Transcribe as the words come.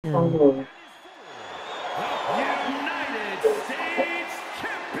United States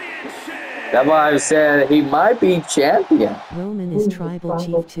Championship. That's why I said he might be champion. Roman is tribal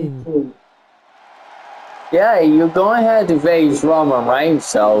chief too. Yeah, you're going to have to face Roman Reigns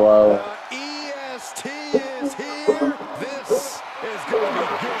solo. EST is here. This is going to be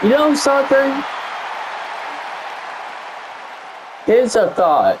good. You know something? Here's a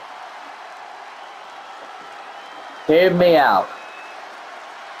thought. Hear me out.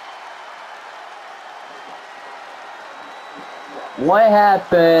 What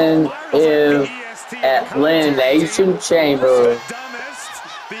happened if at Elimination Chamber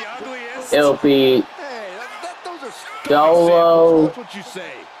it'll be Solo,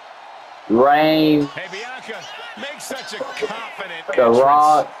 Reigns, Hey Bianca, make such a confident The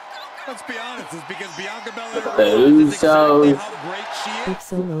Rock, Let's be honest, it's because Bianca Belair the Usos. how great she is. If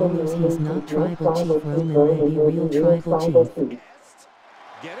Solo loses, he's not tribal chief. Roman may be real tribal chief.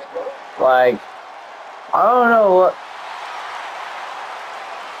 Get it? Like, I don't know what.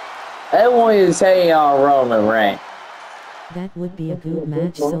 Everyone is hating on Roman Reigns. That would be a good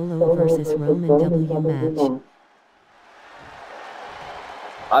match. Solo versus Roman W match.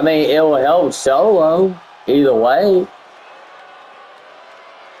 I mean, it will help Solo either way.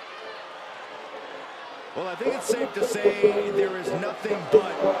 Well, I think it's safe to say there is nothing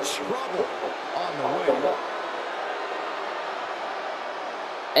but trouble on the way.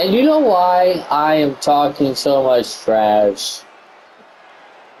 And you know why I am talking so much trash?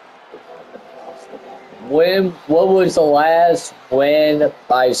 What was the last win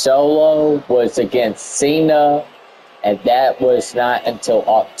by Solo was against Cena, and that was not until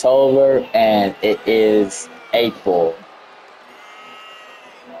October, and it is April.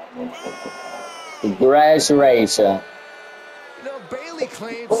 Congratulations. You know, Bayley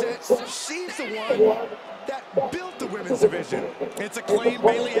claims that she's the one that built the women's division. It's a claim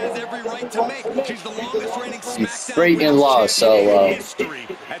Bayley has every right to make. She's the longest reigning SmackDown freaking lost Solo. in history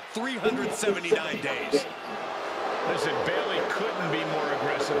at 379 days. Listen, Bayley couldn't be more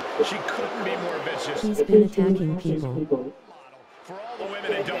aggressive. She couldn't be more vicious. He's been attacking people. For all the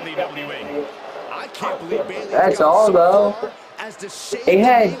women in WWE, I can't believe Bayley. That's all though. He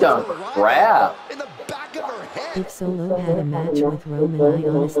had done crap. In the back of her head. If Solo had a match with Roman, I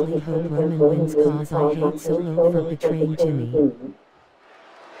honestly hope Roman wins cause I hate Solo for betraying Jimmy.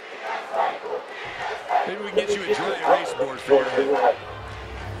 Maybe we can get you a dry erase board for it.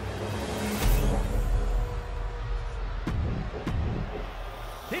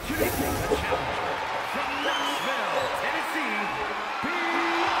 Introducing the challenger from Nashville, Tennessee,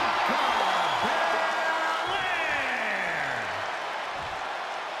 Bianca Belair.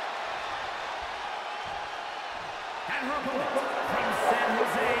 And her opponent from San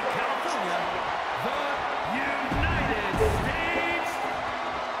Jose, California, the United States.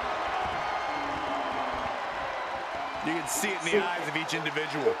 You can see it in the eyes of each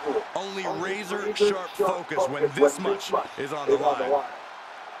individual. Only razor-sharp focus when this much is on the line.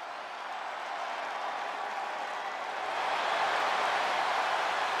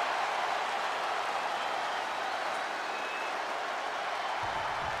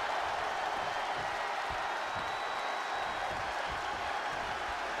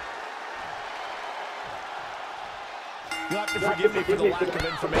 You'll have to forgive me for the lack of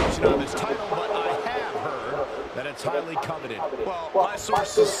information on this title, but I have heard that it's highly coveted. Well, my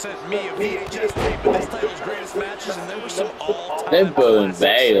sources sent me a VHS tape of this title's greatest matches, and there were some all-time They're booing classics.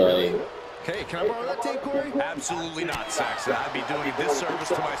 Bayley. Okay, can I borrow that tape, Corey? Absolutely not, Saxon. I'd be doing a disservice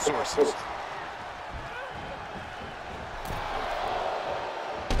to my sources.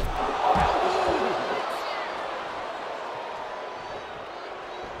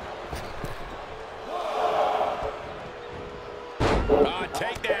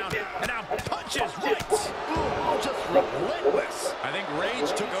 Takedown, and now punches right. Ooh, just relentless. I think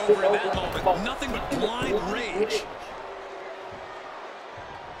rage took over in that moment. Nothing but blind rage.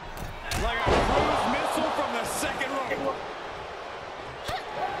 Like a cruise missile from the second row.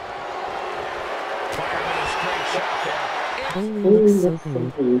 Firing a straight shot there. Bayley looks so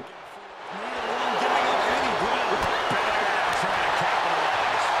good.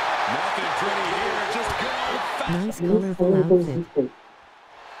 Nice colorful outfit.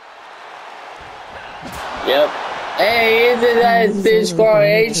 Yep. Hey, isn't that this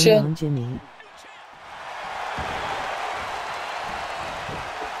variation? Jimmy.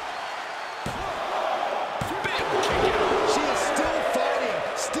 She is still fighting,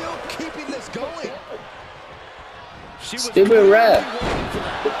 still keeping this going. Stupid ref.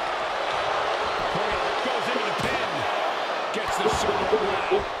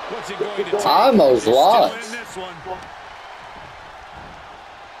 What's he going to take? I almost lost.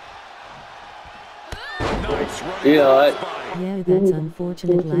 Nice running You know what? crossbody. Yeah, that's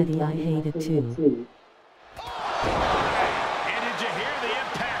unfortunate, laddie. I hate it too. And did you hear the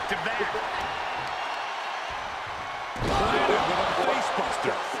impact of that? Landed with a face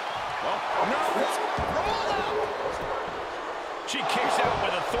buster. Oh, no, it's rolled out. She kicks out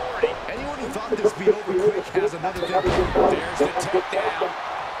with authority. Anyone who thought this be over quick has another thing. There's the takedown.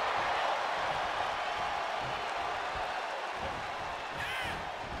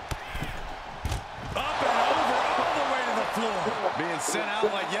 Up and over, all the way to the floor. Being sent out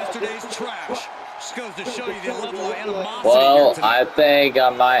like yesterday's trash. Just goes to show you the level of animosity Well, here tonight. I think I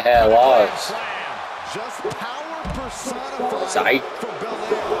might have lost. Slam. Just power personified Psych. for Belair.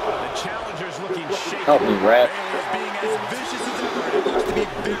 The challenger's looking shaky. Help me, ref. Bayley is being as vicious as ever, and it looks to be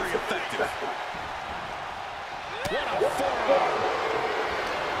very effective. What a forearm.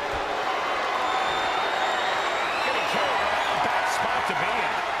 Getting carried around, bad spot to be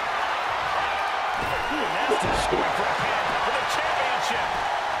in. Ooh, nasty scoring for a pin for the championship.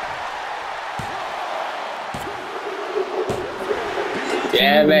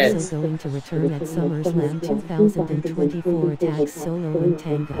 Damn it. Also going to return at SummerSlam 2024 attacks Solo and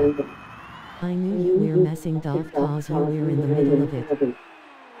Tango. I knew you were messing off cause you were in the middle of it.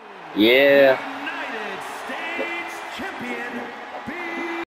 Yeah.